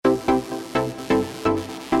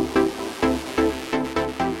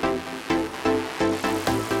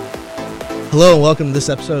Hello and welcome to this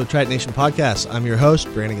episode of Triton Nation Podcast. I'm your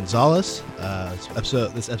host, Brandon Gonzalez. This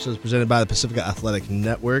episode is presented by the Pacifica Athletic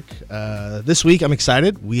Network. This week, I'm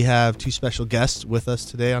excited. We have two special guests with us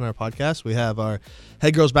today on our podcast. We have our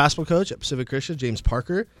head girls basketball coach at Pacific Christian, James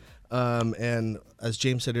Parker, and as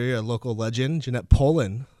James said earlier, a local legend, Jeanette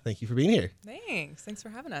Poland. Thank you for being here. Thanks for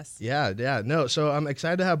having us. So I'm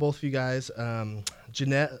excited to have both of you guys.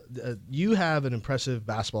 Jeanette, you have an impressive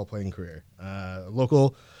basketball playing career.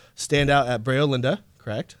 Local standout at Brea Olinda,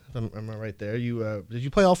 correct? Am I right there? You did you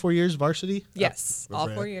play all 4 years varsity? Yes, all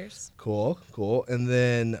 4 years. Cool. And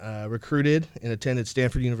then recruited and attended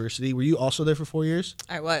Stanford University. Were you also there for 4 years?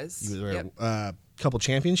 I was. You were Yep. Couple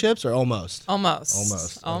championships or almost? Almost.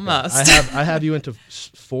 Okay. I have you into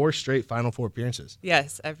 4 straight Final Four appearances.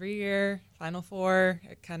 Yes, every year, Final Four.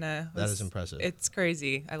 It kind of that is impressive. It's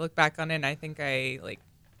crazy. I look back on it and I think I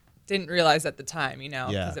didn't realize at the time,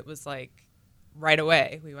 because it was right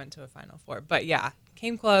away we went to a Final Four. But yeah,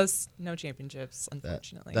 came close. No championships,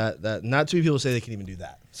 unfortunately. That not too many people say they can even do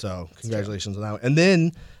that. So congratulations on that one. And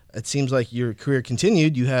then it seems like your career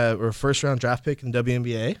continued. You have a first-round draft pick in the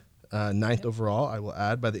WNBA. 9th overall, I will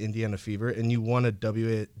add, by the Indiana Fever, and you won a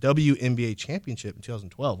WNBA championship in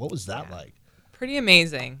 2012. What was that like? Pretty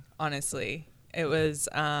amazing, honestly. It was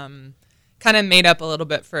kind of made up a little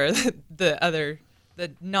bit for the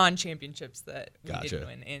non-championships that we did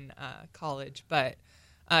win in college, but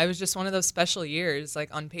it was just one of those special years.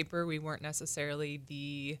 Like, on paper, we weren't necessarily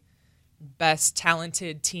the best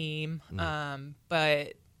talented team,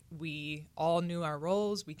 but we all knew our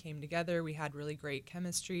roles. We came together. We had really great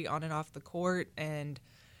chemistry on and off the court, and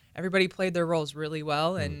everybody played their roles really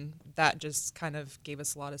well, and that just kind of gave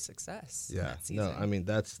us a lot of success. Yeah, no, I mean,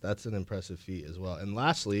 that's an impressive feat as well. And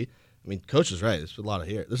lastly, I mean, Coach is right. There's a lot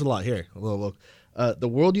here. The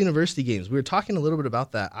World University Games. We were talking a little bit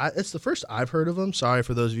about that. It's the first I've heard of them. Sorry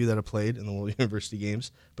for those of you that have played in the World University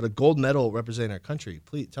Games. But a gold medal representing our country.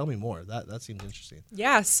 Please tell me more. That seems interesting.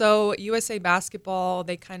 Yeah, so USA Basketball,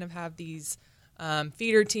 they kind of have these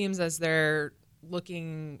feeder teams as they're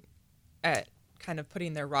looking at kind of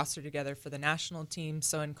putting their roster together for the national team.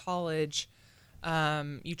 So in college,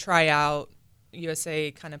 you try out.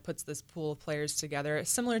 USA kind of puts this pool of players together,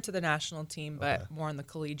 similar to the national team, but more on the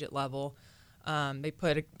collegiate level. They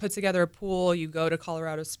put together a pool. You go to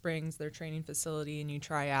Colorado Springs, their training facility, and you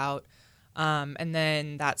try out. And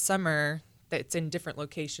then that summer, it's in different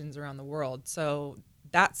locations around the world. So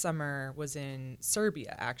that summer was in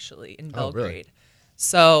Serbia, actually, in Belgrade. Really?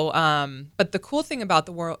 So, but the cool thing about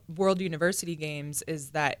the World University Games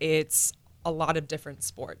is that it's a lot of different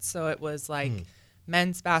sports. So it was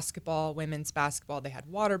men's basketball, women's basketball. They had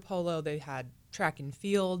water polo. They had track and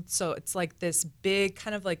field. So it's like this big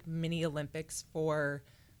kind of like mini Olympics for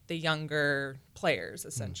the younger players,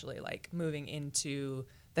 essentially, like moving into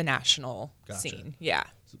the national scene. Yeah.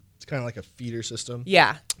 So it's kind of like a feeder system.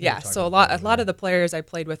 Yeah. So a lot of the players I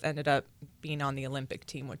played with ended up being on the Olympic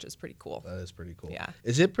team, which is pretty cool. That is pretty cool. Yeah.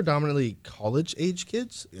 Is it predominantly college age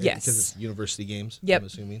kids? Yes. Because it's university games, Yep. I'm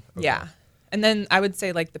assuming? Okay. Yeah. And then I would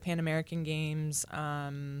say like the Pan American Games,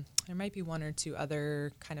 there might be one or two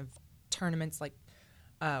other kind of tournaments, like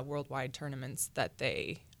worldwide tournaments that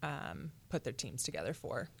they put their teams together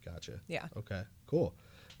for. Gotcha. Yeah. Okay, cool.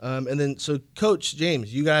 And then, so Coach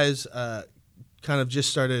James, you guys kind of just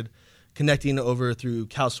started connecting over through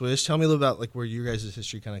Cal Swish. Tell me a little about where your guys'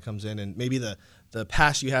 history kind of comes in, and maybe the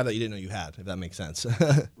past you have that you didn't know you had, if that makes sense.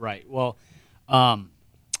 Right. Well,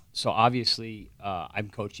 so obviously I'm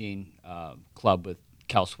coaching club with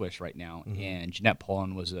Cal Swish right now, and Jeanette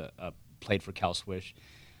Poland was played for Cal Swish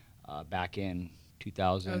back in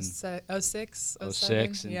 2006,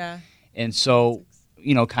 06. Yeah. And so,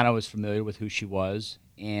 kind of was familiar with who she was.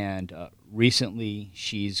 And recently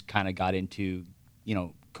she's kind of got into,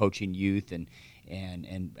 coaching youth and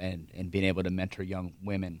being able to mentor young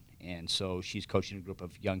women. And so she's coaching a group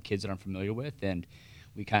of young kids that I'm familiar with. And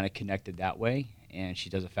we kind of connected that way. And she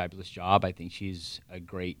does a fabulous job. I think she's a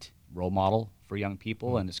great role model for young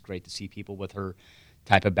people. And it's great to see people with her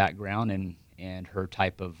type of background and her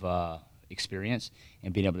type of experience,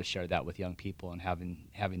 and being able to share that with young people and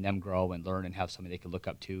having them grow and learn and have somebody they can look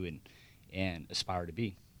up to and aspire to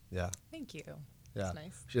be. Yeah. Thank you. Yeah. That's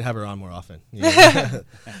nice. Should have her on more often.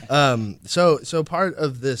 So part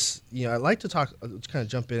of this, I'd like to talk, let's kind of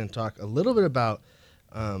jump in and talk a little bit about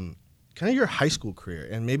kind of your high school career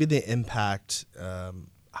and maybe the impact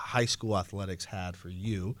high school athletics had for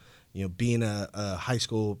you. Being a high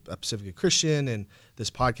school Pacifica Christian, and this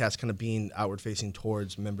podcast kind of being outward facing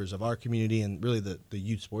towards members of our community and really the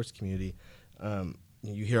youth sports community.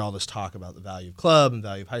 you hear all this talk about the value of club and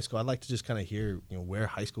value of high school. I'd like to just kind of hear, where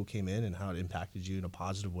high school came in and how it impacted you in a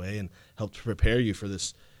positive way and helped prepare you for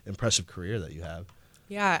this impressive career that you have.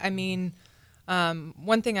 Yeah, I mean,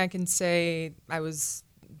 one thing I can say, I was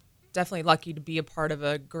definitely lucky to be a part of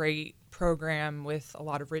a great program with a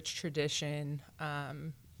lot of rich tradition.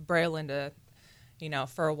 Brea Linda,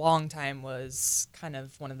 for a long time was kind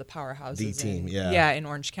of one of the powerhouses. The team, in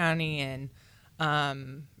Orange County. And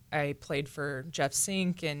I played for Jeff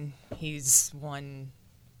Sink, and he's won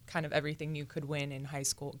kind of everything you could win in high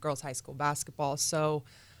school, girls high school basketball. So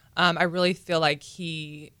I really feel like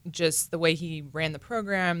the way he ran the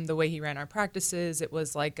program, the way he ran our practices, it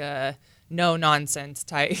was like a no-nonsense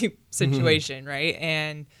type situation, right?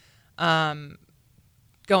 And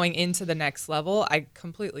going into the next level, I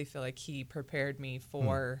completely feel like he prepared me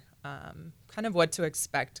for kind of what to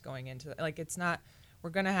expect going into it. Like, we're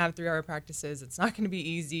going to have 3-hour practices. It's not going to be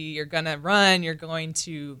easy. You're going to run. You're going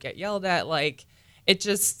to get yelled at. Like, it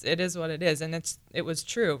is what it is. And it was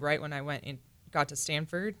true, right? When I went and got to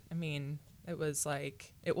Stanford, I mean, it was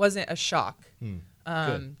like, it wasn't a shock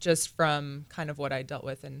just from kind of what I dealt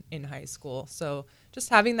with in high school. So just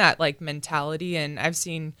having that like mentality, and I've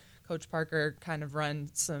seen Coach Parker kind of run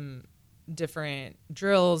some different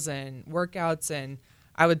drills and workouts, and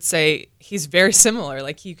I would say he's very similar.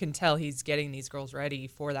 Like, you can tell he's getting these girls ready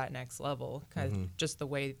for that next level, kind of just the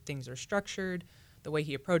way things are structured, the way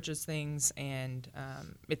he approaches things, and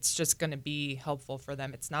it's just going to be helpful for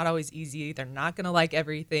them. It's not always easy. They're not going to like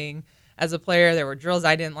everything. As a player, there were drills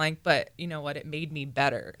I didn't like, but you know what? It made me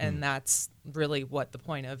better, and that's really what the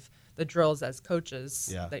point of the drills as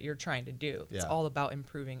coaches that you're trying to do. It's all about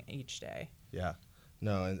improving each day. Yeah.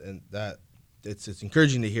 No, and that it's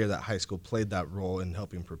encouraging to hear that high school played that role in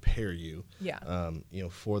helping prepare you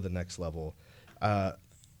for the next level.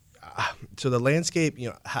 So the landscape,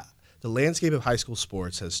 the landscape of high school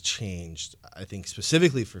sports has changed, I think,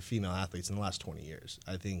 specifically for female athletes in the last 20 years.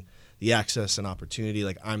 I think the access and opportunity,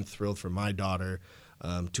 like, I'm thrilled for my daughter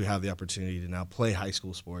to have the opportunity to now play high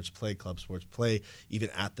school sports, play club sports, play even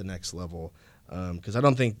at the next level, because I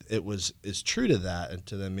don't think it was as true to that and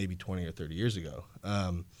to them maybe 20 or 30 years ago.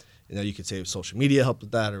 You could say social media helped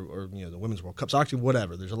with that, or the Women's World Cup soccer,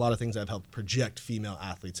 whatever. There's a lot of things that have helped project female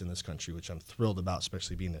athletes in this country, which I'm thrilled about,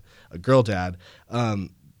 especially being a girl dad.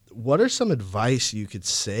 What are some advice you could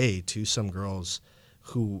say to some girls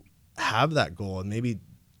who have that goal and maybe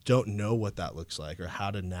don't know what that looks like or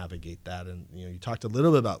how to navigate that? And you talked a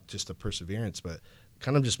little bit about just the perseverance, but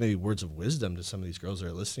kind of just maybe words of wisdom to some of these girls that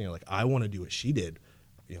are listening. Like, I want to do what she did.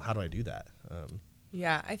 How do I do that?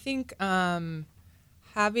 I think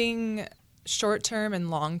having short-term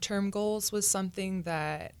and long-term goals was something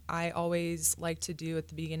that I always like to do at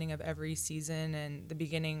the beginning of every season, and the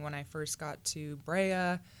beginning when I first got to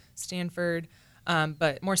Brea, Stanford,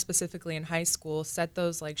 but more specifically in high school, set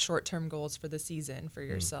those like short-term goals for the season for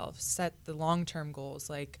yourself. Set the long-term goals,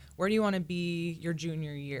 like where do you want to be your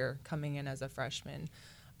junior year coming in as a freshman?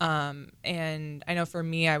 And I know for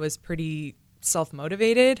me, I was pretty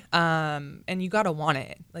self-motivated, and you got to want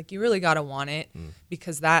it. Like, you really got to want it,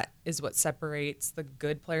 because that is what separates the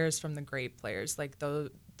good players from the great players. Like,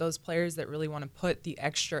 those players that really want to put the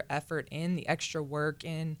extra effort in, the extra work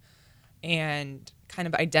in, and kind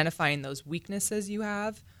of identifying those weaknesses you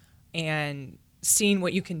have and seeing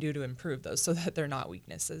what you can do to improve those so that they're not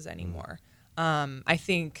weaknesses anymore. I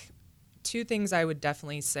think 2 things I would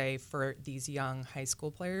definitely say for these young high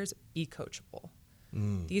school players: be coachable.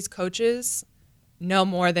 These coaches know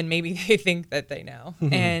more than maybe they think that they know.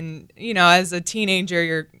 And, as a teenager,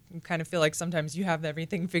 you kind of feel like sometimes you have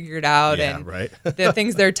everything figured out. And right. the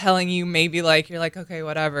things they're telling you, maybe you're like, okay,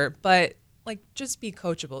 whatever. But just be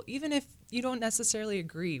coachable. Even if you don't necessarily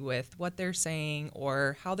agree with what they're saying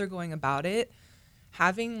or how they're going about it,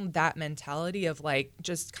 having that mentality of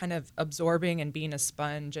just kind of absorbing and being a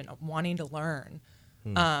sponge and wanting to learn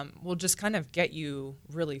will just kind of get you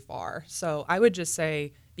really far. So I would just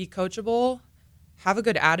say, be coachable, have a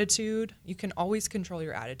good attitude. You can always control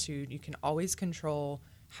your attitude. You can always control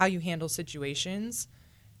how you handle situations,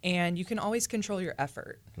 and you can always control your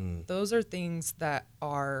effort. Those are things that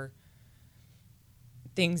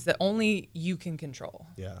only you can control.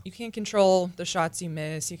 Yeah. You can't control the shots you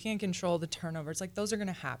miss. You can't control the turnovers. Those are going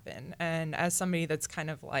to happen. And as somebody that's kind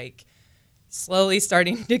of slowly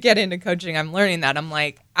starting to get into coaching, I'm learning that. I'm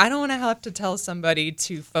I don't want to have to tell somebody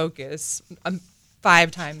to focus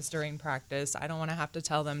 5 times during practice. I don't want to have to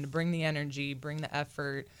tell them to bring the energy, bring the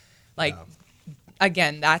effort.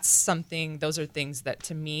 Again, those are things that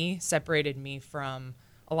to me separated me from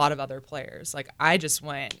a lot of other players. I just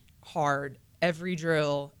went hard every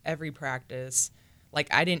drill, every practice. like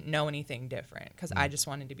I didn't know anything different because I just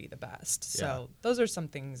wanted to be the best. So those are some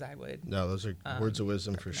things I would. No, those are words of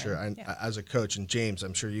wisdom for sure. As a coach, and James,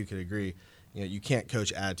 I'm sure you could agree. You can't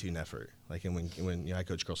coach attitude and effort. Like, and when I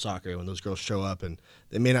coach girls soccer, when those girls show up and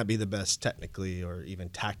they may not be the best technically or even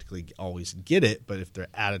tactically always get it, but if their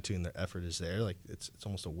attitude and their effort is there, like it's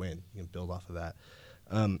almost a win. You can build off of that.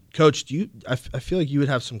 Coach, I feel like you would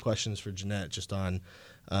have some questions for Jeanette just on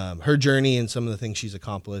her journey and some of the things she's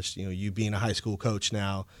accomplished. You being a high school coach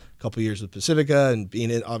now, a couple years with Pacifica, and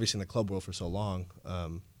being obviously in the club world for so long.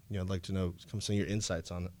 I'd like to know some of your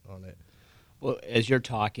insights on it. Well, as you're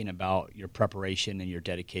talking about your preparation and your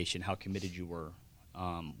dedication, how committed you were,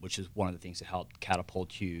 which is one of the things that helped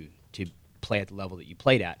catapult you to play at the level that you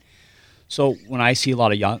played at. So when I see a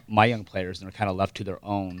lot of my young players and they're kind of left to their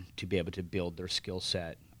own to be able to build their skill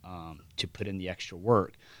set, to put in the extra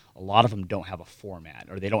work, a lot of them don't have a format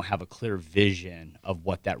or they don't have a clear vision of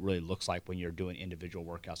what that really looks like when you're doing individual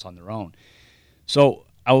workouts on their own. So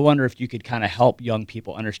I wonder if you could kind of help young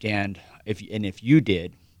people understand, if you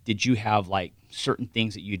did you have like certain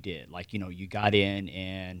things that you did? Like, you got in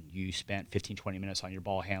and you spent 15, 20 minutes on your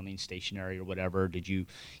ball handling, stationary or whatever. Did you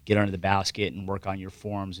get under the basket and work on your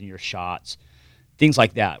forms and your shots? Things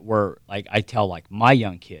like that, where like I tell like my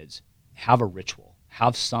young kids, have a ritual.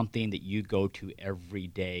 Have something that you go to every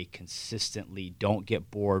day consistently. Don't get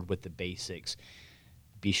bored with the basics.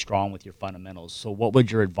 Be strong with your fundamentals. So what would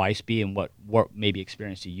your advice be, and what maybe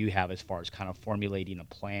experience do you have as far as kind of formulating a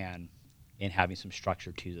plan and having some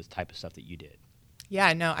structure to this type of stuff that you did?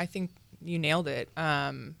 Yeah, no, I think you nailed it.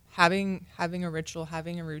 Having a ritual,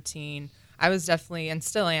 having a routine. I was definitely, and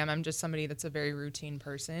still am, I'm just somebody that's a very routine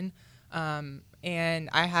person. And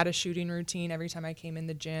I had a shooting routine every time I came in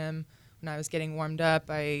the gym. When I was getting warmed up,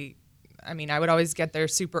 I would always get there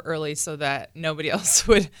super early so that nobody else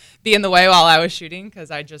would be in the way while I was shooting, because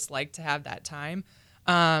I just like to have that time.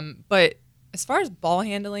 But as far as ball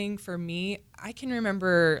handling, for me, I can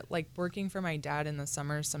remember like working for my dad in the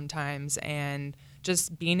summer sometimes and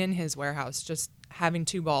just being in his warehouse, just having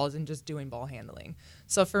 2 balls and just doing ball handling.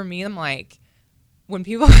 So for me, I'm like, when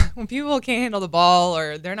people can't handle the ball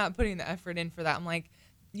or they're not putting the effort in for that, I'm like,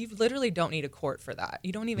 you literally don't need a court for that.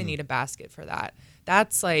 You don't even need a basket for that.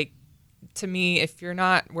 That's like, to me, if you're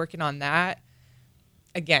not working on that,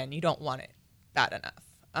 again, you don't want it bad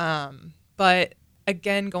enough. But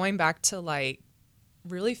again, going back to like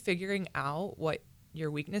really figuring out what your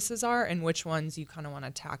weaknesses are and which ones you kind of want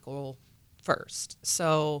to tackle first.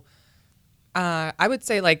 So I would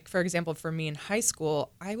say, like, for example, for me in high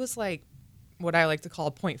school, I was like what I like to call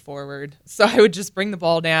a point forward. So I would just bring the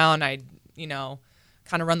ball down. I'd,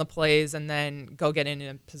 kind of run the plays and then go get in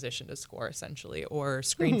a position to score, essentially, or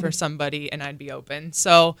screen for somebody and I'd be open.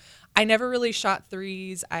 So I never really shot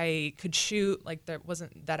threes. I could shoot. Like, there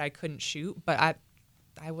wasn't that I couldn't shoot, but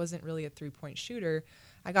I wasn't really a 3-point shooter.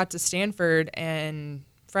 I got to Stanford, and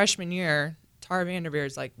freshman year, Tara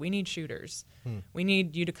Vanderveer's like, we need shooters. We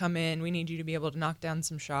need you to come in. We need you to be able to knock down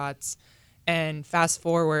some shots. And fast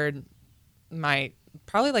forward, my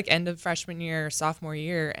probably like end of freshman year, sophomore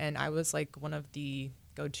year, and I was like one of the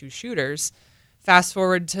go-to shooters. Fast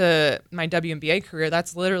forward to my WNBA career,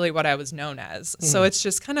 that's literally what I was known as. So it's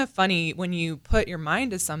just kind of funny when you put your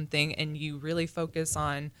mind to something and you really focus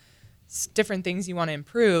on different things you want to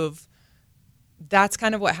improve, that's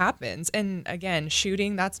kind of what happens. And again,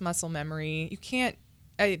 shooting, that's muscle memory.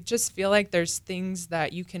 I just feel like there's things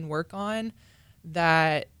that you can work on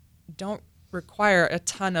that don't require a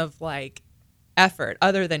ton of like effort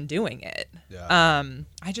other than doing it. Yeah.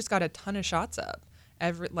 I just got a ton of shots up.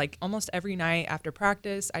 Almost every night after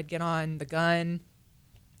practice, I'd get on the gun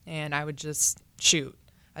and I would just shoot.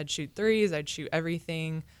 I'd shoot threes, I'd shoot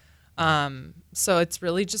everything. So it's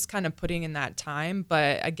really just kind of putting in that time,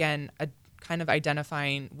 but again, kind of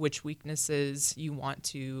identifying which weaknesses you want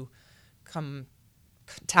to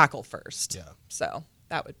tackle first. Yeah. So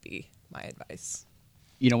that would be my advice.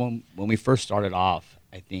 When we first started off,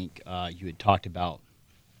 I think you had talked about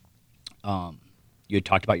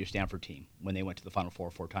your Stanford team when they went to the Final Four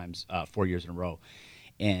 4 years in a row,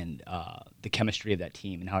 and the chemistry of that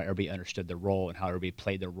team and how everybody understood their role and how everybody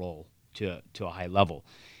played their role to a high level.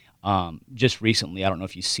 Just recently, I don't know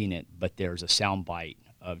if you've seen it, but there's a soundbite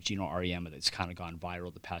of Gino Auriemma that's kind of gone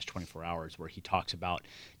viral the past 24 hours where he talks about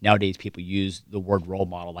nowadays people use the word role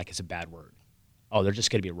model like it's a bad word. Oh, they're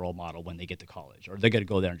just going to be a role model when they get to college, or they're going to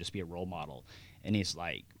go there and just be a role model. And he's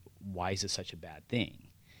like, why is this such a bad thing?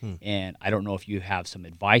 And I don't know if you have some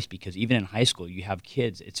advice, because even in high school, you have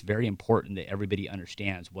kids. It's very important that everybody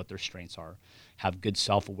understands what their strengths are, have good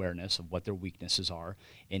self-awareness of what their weaknesses are,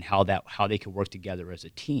 and how they can work together as a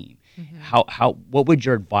team. What would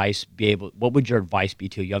your advice be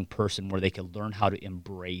to a young person where they can learn how to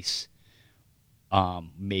embrace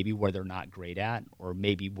maybe where they're not great at, or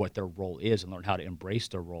maybe what their role is, and learn how to embrace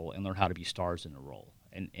their role and learn how to be stars in the role?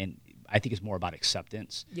 And I think it's more about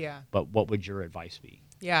acceptance. Yeah. But what would your advice be?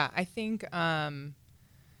 Yeah, I think,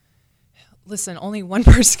 listen, only one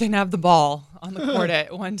person can have the ball on the court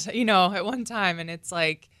at one time. And it's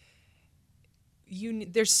like,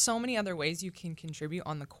 there's so many other ways you can contribute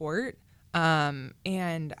on the court.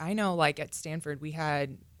 And I know, like, at Stanford, we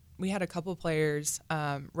had a couple players,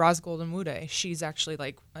 Roz Golden-Mude. She's actually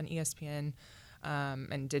like on ESPN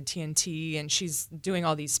and did TNT, and she's doing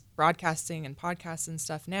all these broadcasting and podcasts and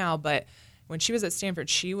stuff now. But when she was at Stanford,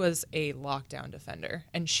 she was a lockdown defender,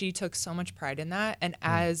 and she took so much pride in that. And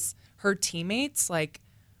as her teammates, like,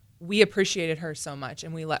 we appreciated her so much,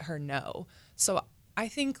 and we let her know. So I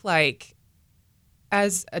think, like,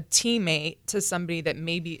 as a teammate to somebody that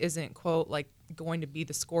maybe isn't, quote, like, going to be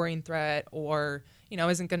the scoring threat, or, you know,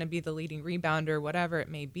 isn't going to be the leading rebounder, whatever it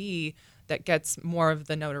may be, that gets more of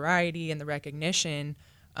the notoriety and the recognition,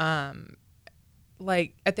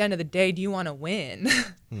 like, at the end of the day, do you want to win?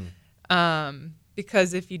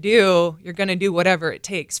 Because if you do, you're going to do whatever it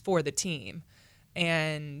takes for the team.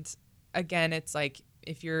 And again, it's like,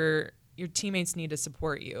 if your teammates need to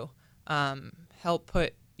support you, help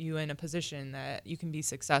put you in a position that you can be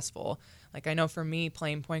successful. Like, I know for me,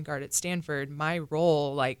 playing point guard at Stanford, my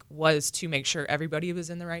role, like, was to make sure everybody was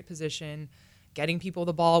in the right position, getting people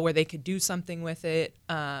the ball where they could do something with it,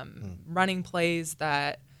 running plays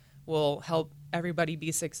that will help everybody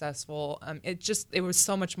be successful. It was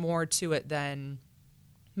so much more to it than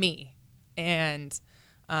me. And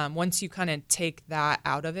once you kind of take that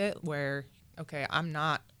out of it, where, okay, I'm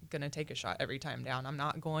not going to take a shot every time down, I'm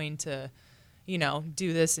not going to, you know,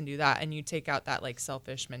 do this and do that, and you take out that, like,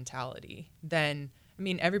 selfish mentality, then, I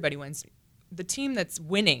mean, everybody wins. The team that's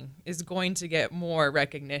winning is going to get more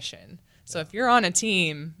recognition. So if you're on a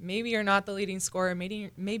team, maybe you're not the leading scorer,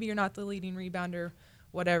 maybe you're not the leading rebounder,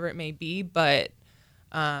 whatever it may be, but,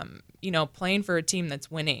 you know, playing for a team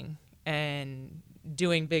that's winning and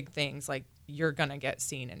doing big things, like, you're going to get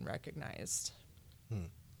seen and recognized.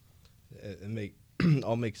 It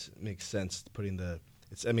all makes sense, putting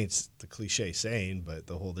it's the cliche saying, but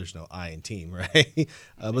the whole, there's no I in team, right?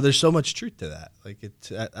 But there's so much truth to that. Like,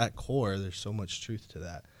 at core, there's so much truth to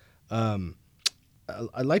that.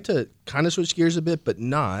 I'd like to kind of switch gears a bit, but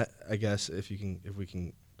not, I guess, if we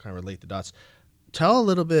can kind of relate the dots. Tell a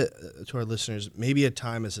little bit to our listeners, maybe a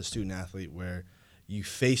time as a student athlete where you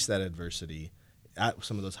faced that adversity at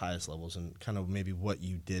some of those highest levels, and kind of maybe what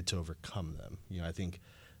you did to overcome them. You know, I think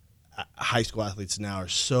high school athletes now are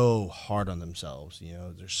so hard on themselves. You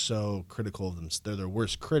know, they're so critical of them. They're their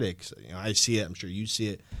worst critics. You know, I see it. I'm sure you see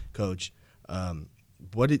it, Coach.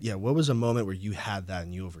 What was a moment where you had that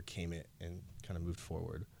and you overcame it and kind of moved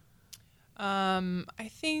forward?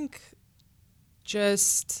 I think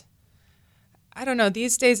I don't know.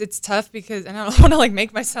 These days it's tough because, and I don't want to, like,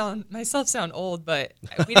 make myself sound old, but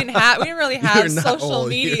we didn't really have social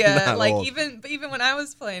media. Like, old. even when I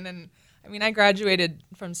was playing, and I mean, I graduated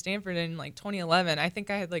from Stanford in, like, 2011. I think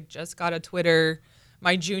I had, like, just got a Twitter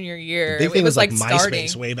my junior year. The big thing was like starting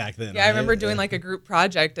MySpace way back then. Yeah, right? I remember doing like a group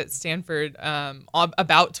project at Stanford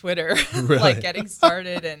about Twitter, like getting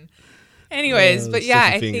started. And anyways, but yeah,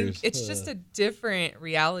 I think it's just a different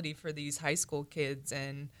reality for these high school kids,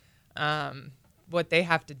 and what they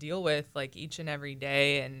have to deal with, like, each and every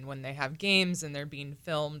day. And when they have games and they're being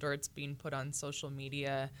filmed or it's being put on social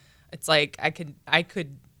media, it's like I could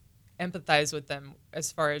empathize with them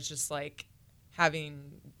as far as just, like,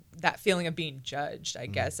 having that feeling of being judged, I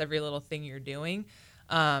guess, every little thing you're doing.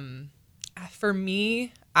 For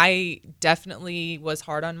me, I definitely was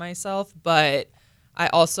hard on myself, but I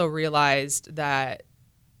also realized that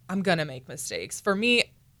I'm going to make mistakes. For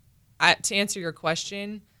me, to answer your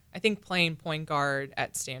question, I think playing point guard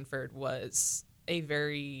at Stanford was a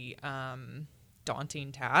very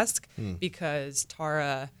daunting task because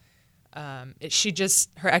Tara, her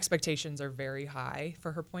expectations are very high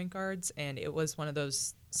for her point guards, and it was one of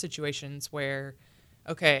those situations where,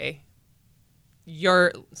 okay,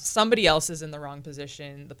 somebody else is in the wrong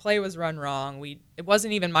position. The play was run wrong. It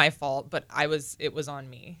wasn't even my fault, but it was on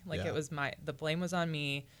me. Like, the blame was on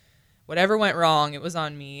me. Whatever went wrong, it was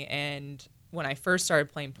on me. And when I first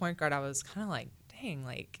started playing point guard, I was kind of like, dang,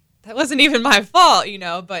 like, that wasn't even my fault, you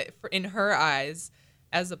know? But in her eyes,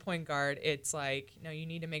 as a point guard, it's like, you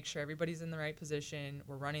need to make sure everybody's in the right position.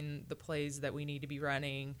 We're running the plays that we need to be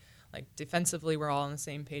running. Like defensively, we're all on the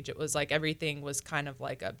same page. It was like everything was kind of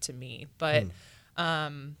like up to me. But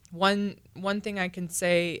one thing I can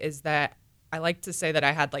say is that I like to say that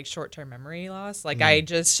I had like short-term memory loss. Like I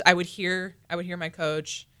would hear my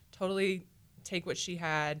coach, totally take what she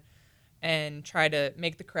had and try to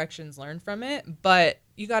make the corrections, learn from it. But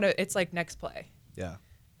it's like next play. Yeah.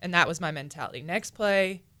 And that was my mentality. Next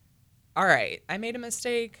play, all right, I made a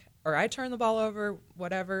mistake or I turned the ball over,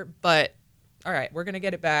 whatever, but all right, we're going to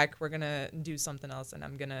get it back. We're going to do something else, and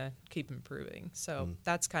I'm going to keep improving. So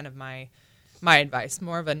that's kind of my advice,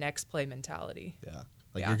 more of a next play mentality. Yeah.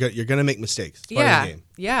 Like you're going to make mistakes. It's part of the game.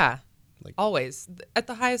 Yeah. Like, always. At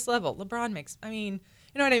the highest level. LeBron makes, you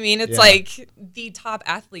know what I mean? It's like the top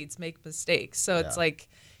athletes make mistakes. So it's like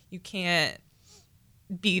you can't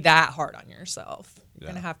be that hard on yourself. You're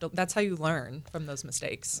going to have to, that's how you learn from those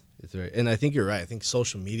mistakes. It's right. And I think you're right. I think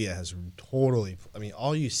social media has totally,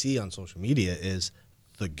 all you see on social media is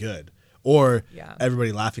the good or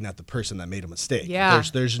everybody laughing at the person that made a mistake. Yeah.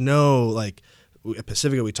 There's no, like, at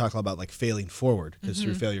Pacifica, we talk about, like, failing forward because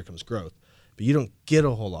through failure comes growth. But you don't get a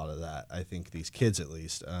whole lot of that, I think, these kids at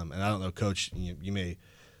least. And I don't know, Coach, you may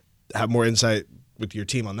have more insight with your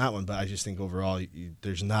team on that one, but I just think overall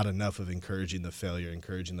there's not enough of encouraging the failure,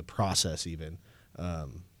 encouraging the process even.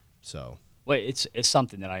 Well, it's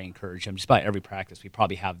something that I encourage them. Just about every practice, we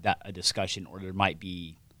probably have a discussion, or there might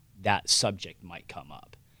be that subject might come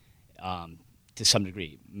up to some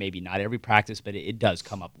degree. Maybe not every practice, but it does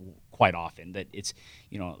come up quite often. That it's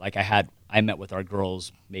like I met with our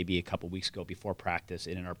girls maybe a couple weeks ago before practice,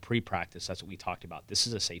 and in our pre-practice, that's what we talked about. This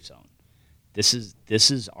is a safe zone. This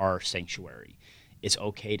is our sanctuary. It's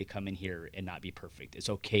okay to come in here and not be perfect. It's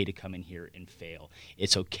okay to come in here and fail.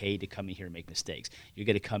 It's okay to come in here and make mistakes. You're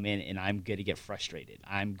going to come in and I'm going to get frustrated.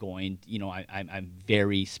 I'm going, I'm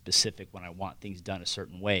very specific when I want things done a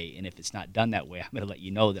certain way. And if it's not done that way, I'm going to let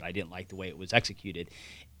you know that I didn't like the way it was executed.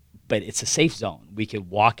 But it's a safe zone. We could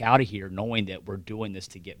walk out of here knowing that we're doing this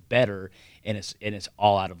to get better, and it's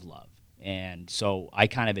all out of love. And so I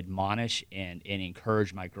kind of admonish and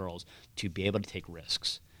encourage my girls to be able to take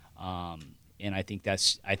risks. And I think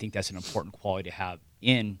that's an important quality to have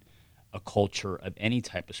in a culture of any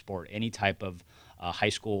type of sport, any type of high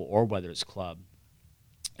school or whether it's club,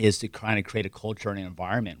 is to kind of create a culture and an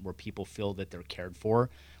environment where people feel that they're cared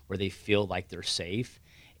for, where they feel like they're safe.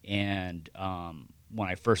 And when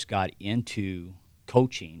I first got into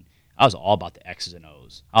coaching, I was all about the X's and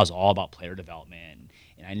O's. I was all about player development.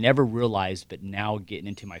 And I never realized, but now getting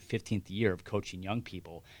into my 15th year of coaching young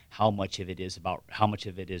people, how much of it is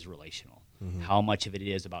relational. How much of it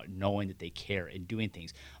is about knowing that they care and doing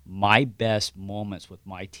things. My best moments with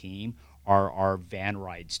my team are our van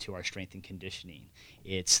rides to our strength and conditioning.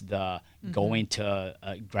 It's the going to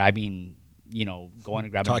grabbing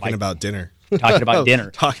talking about dinner. Talking about dinner.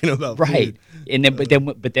 Talking about right. Food. And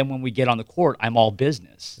then when we get on the court, I'm all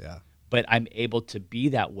business. Yeah. But I'm able to be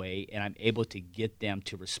that way, and I'm able to get them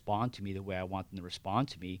to respond to me the way I want them to respond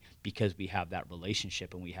to me because we have that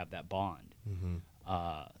relationship and we have that bond.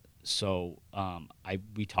 So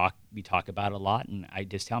we talk about it a lot, and I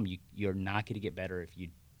just tell them you're not going to get better if you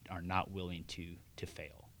are not willing to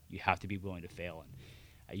fail. You have to be willing to fail. And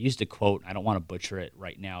I used a quote. I don't want to butcher it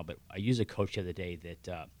right now, but I used a quote the other day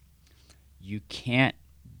that you can't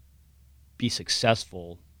be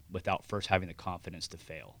successful without first having the confidence to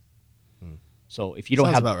fail. So if you don't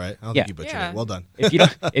Sounds have about right. I don't think you butchered it. Well done.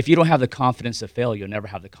 if you don't have the confidence to fail, you'll never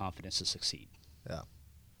have the confidence to succeed. Yeah.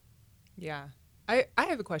 Yeah. I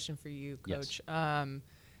have a question for you, Coach. Yes.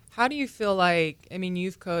 How do you feel like,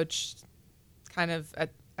 you've coached kind of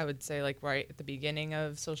I would say like right at the beginning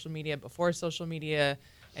of social media, before social media,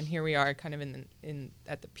 and here we are kind of in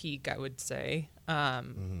at the peak, I would say.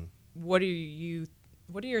 What are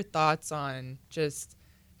your thoughts on just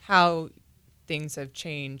how things have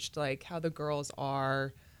changed, like how the girls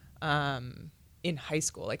are in high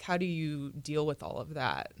school? Like how do you deal with all of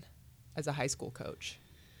that as a high school coach?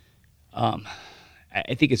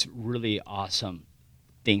 I think it's really awesome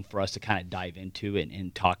thing for us to kind of dive into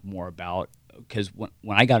and talk more about, because when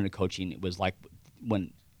I got into coaching, it was like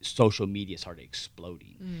when social media started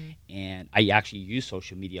exploding. And I actually use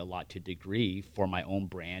social media a lot to a degree for my own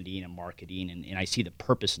branding and marketing, and I see the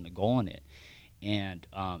purpose and the goal in it. And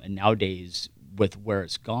nowadays, with where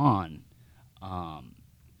it's gone,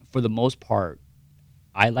 for the most part,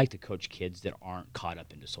 I like to coach kids that aren't caught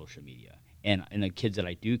up into social media. And the kids that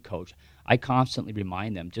I do coach, I constantly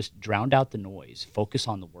remind them, just drown out the noise, focus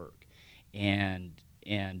on the work. And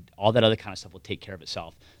and all that other kind of stuff will take care of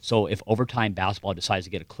itself. So if Overtime Basketball decides to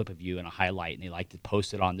get a clip of you and a highlight, and they like to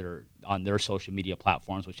post it on their social media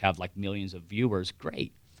platforms, which have like millions of viewers,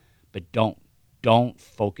 great. But don't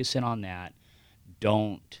focus in on that.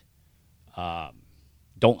 Don't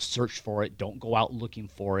search for it. Don't go out looking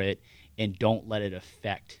for it, and don't let it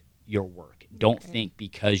affect your work. Don't think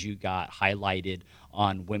because you got highlighted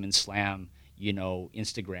on Women's Slam,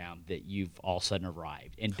 Instagram, that you've all of a sudden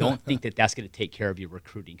arrived. And don't think that that's going to take care of your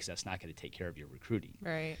recruiting, because that's not going to take care of your recruiting.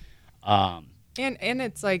 Right. And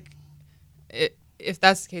it's like, if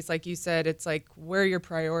that's the case, like you said, it's like, where are your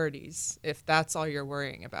priorities? If that's all you're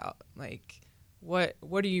worrying about, like, what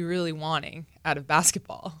are you really wanting out of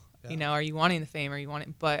basketball? Yeah. Are you wanting the fame? Are you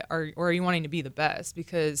wanting, or are you wanting to be the best?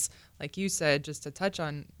 Because, like you said, just to touch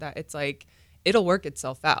on that, it's like, it'll work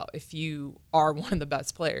itself out if you are one of the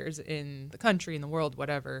best players in the country, in the world,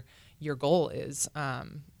 whatever your goal is.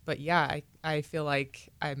 But yeah, I feel like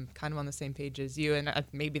I'm kind of on the same page as you, and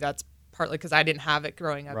maybe that's partly because I didn't have it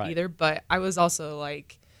growing up either. But I was also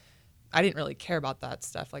like, I didn't really care about that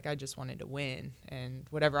stuff. Like, I just wanted to win, and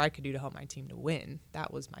whatever I could do to help my team to win,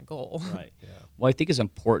 that was my goal. Right. Yeah. Well, I think it's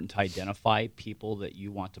important to identify people that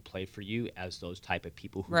you want to play for you as those type of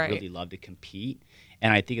people who really love to compete.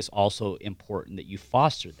 And I think it's also important that you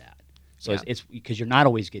foster that. So it's because you're not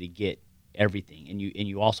always going to get everything, and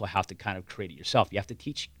you also have to kind of create it yourself. You have to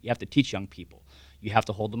teach young people. You have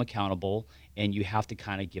to hold them accountable, and you have to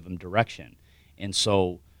kind of give them direction. And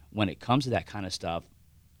so when it comes to that kind of stuff,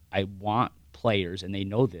 I want players, and they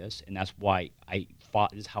know this, and that's why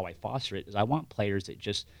is how I foster it, is I want players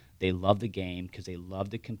that they love the game because they love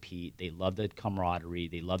to compete, they love the camaraderie,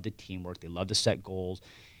 they love the teamwork, they love to set goals,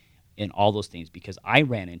 and all those things. Because I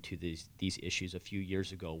ran into these issues a few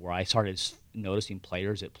years ago where I started noticing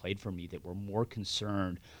players that played for me that were more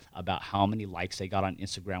concerned about how many likes they got on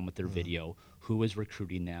Instagram with their video, who was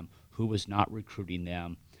recruiting them, who was not recruiting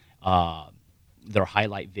them, their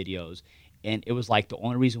highlight videos. And it was like the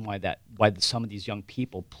only reason why some of these young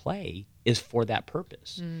people play is for that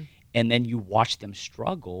purpose. And then you watch them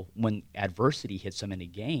struggle when adversity hits them in a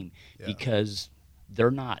game because they're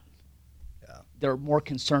not. They're more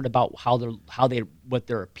concerned about what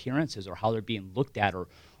their appearance is, or how they're being looked at,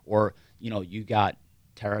 or you got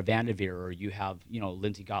Tara Vanderveer, or you have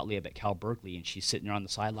Lindsay Gottlieb at Cal Berkeley, and she's sitting there on the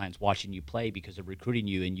sidelines watching you play because they're recruiting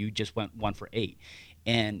you, and you just went 1 for 8,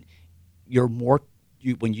 and you're more.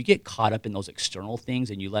 When you get caught up in those external things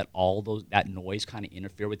and you let all that noise kind of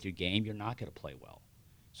interfere with your game, you're not going to play well.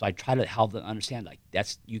 So I try to help them understand, like,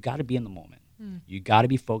 you got to be in the moment. You got to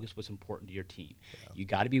be focused what's important to your team. You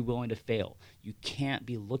got to be willing to fail. You can't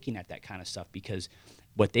be looking at that kind of stuff, because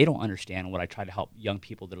what they don't understand, and what I try to help young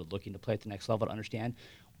people that are looking to play at the next level to understand,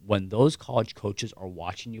 when those college coaches are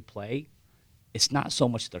watching you play, it's not so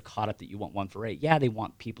much that they're caught up that you want 1 for 8. Yeah, they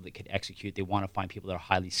want people that could execute. They want to find people that are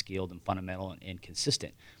highly skilled and fundamental and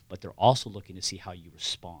consistent. But they're also looking to see how you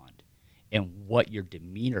respond and what your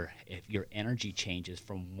demeanor, if your energy changes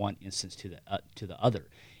from one instance to the other.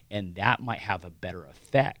 And that might have a better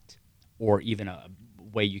effect, or even a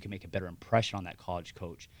way you can make a better impression on that college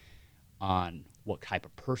coach on what type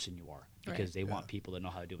of person you are, because they want people that know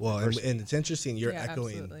how to do it. Well, and it's interesting. You're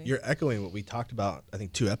echoing what we talked about, I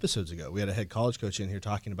think, 2 episodes ago. We had a head college coach in here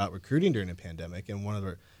talking about recruiting during a pandemic, and one of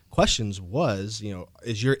the questions was,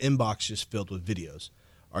 is your inbox just filled with videos?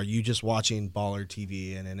 Are you just watching Baller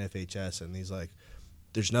TV and NFHS and these, like,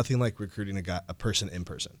 there's nothing like recruiting a person in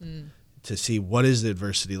person to see what is the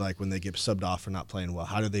adversity like when they get subbed off for not playing well.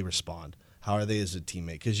 How do they respond? How are they as a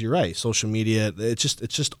teammate? Because you're right, social media, it's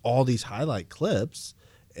just all these highlight clips,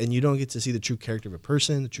 and you don't get to see the true character of a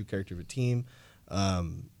person, the true character of a team.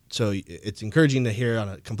 So it's encouraging to hear on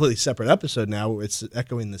a completely separate episode now, it's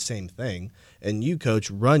echoing the same thing. And you, Coach,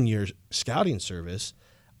 run your scouting service.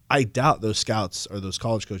 I doubt those scouts or those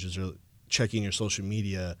college coaches are checking your social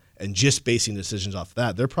media and just basing decisions off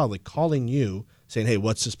that. They're probably calling you saying, hey,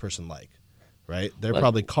 what's this person like? Right? They're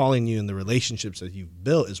probably calling you, and the relationships that you've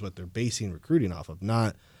built is what they're basing recruiting off of,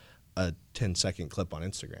 not a 10-second clip on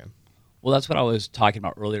Instagram. Well, that's what I was talking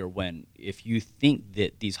about earlier, if you think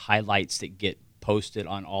that these highlights that get posted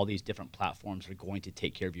on all these different platforms are going to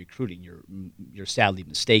take care of your recruiting, you're sadly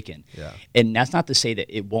mistaken. Yeah. And that's not to say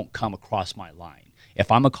that it won't come across my line.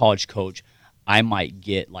 If I'm a college coach, I might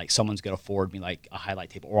get, like, someone's going to forward me like a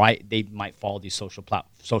highlight tape, or they might follow these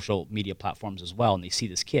social media platforms as well, and they see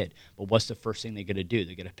this kid. But what's the first thing they're going to do?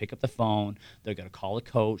 They're going to pick up the phone. They're going to call a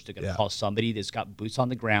coach. They're going to call somebody that's got boots on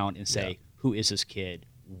the ground and say, who is this kid?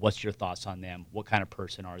 What's your thoughts on them? What kind of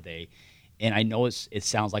person are they? And I know it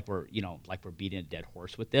sounds like we're beating a dead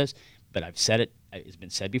horse with this, but I've said it. It's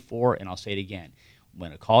been said before, and I'll say it again.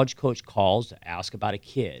 when a college coach calls to ask about a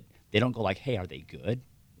kid, they don't go like, hey, are they good?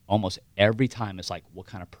 Almost every time it's like, what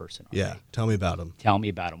kind of person are they? Tell me about them. Tell me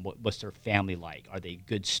about them. What's their family like? Are they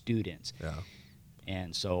good students? Yeah.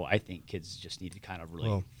 And so I think kids just need to kind of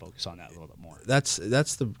really focus on that a little bit more. That's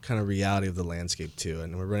the kind of reality of the landscape too,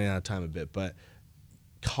 and we're running out of time a bit, but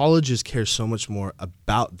colleges care so much more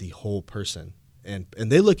about the whole person, and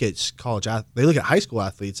they look at they look at high school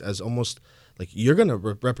athletes as almost like, you're going to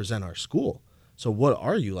represent our school. So what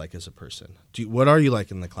are you like as a person? What are you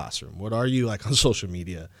like in the classroom? What are you like on social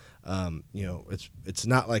media? It's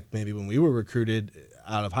not like maybe when we were recruited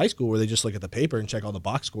out of high school where they just look at the paper and check all the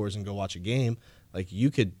box scores and go watch a game. Like,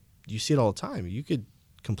 you see it all the time. You could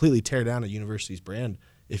completely tear down a university's brand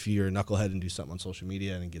if you're a knucklehead and do something on social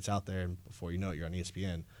media and it gets out there, and before you know it, you're on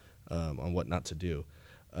ESPN on what not to do.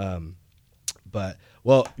 But,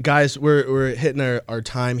 well, guys, we're hitting our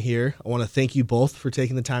time here. I want to thank you both for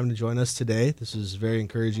taking the time to join us today. This was very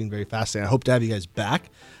encouraging, very fascinating. I hope to have you guys back.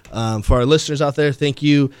 For our listeners out there, thank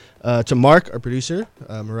you to Mark, our producer,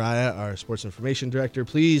 Mariah, our sports information director.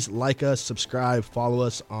 Please like us, subscribe, follow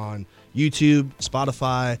us on YouTube,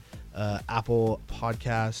 Spotify, Apple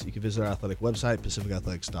Podcasts. You can visit our athletic website,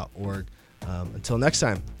 pacificathletics.org. Until next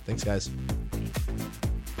time, thanks, guys.